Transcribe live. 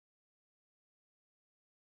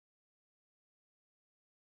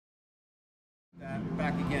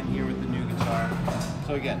Back again here with the new guitar.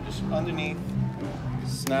 So again, just underneath,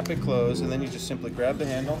 snap it closed, and then you just simply grab the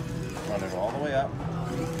handle, run it all the way up,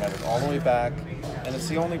 run it all the way back, and it's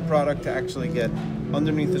the only product to actually get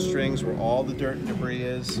underneath the strings where all the dirt and debris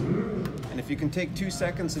is. And if you can take 2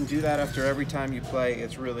 seconds and do that after every time you play,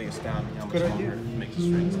 it's really astounding how much longer it makes the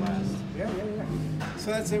strings last. Yeah.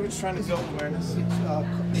 So that's it. We're just trying to build awareness.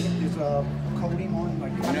 It's coating on,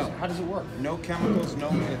 like, how does it work? No chemicals, no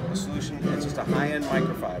solution. It's just a high-end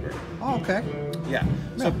microfiber. Oh, okay. Yeah.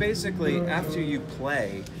 So basically, after you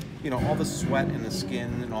play, you know, all the sweat in the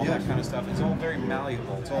skin and all that kind of stuff, it's all very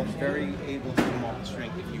malleable. It's all very able to come off the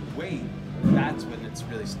string. If you wait, that's when it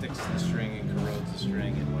really sticks to the string and corrodes the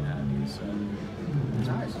string and what have you. So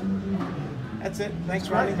Nice. that's it. Thanks,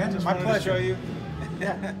 Ronnie. Right, man. Just My wanted pleasure. to show you.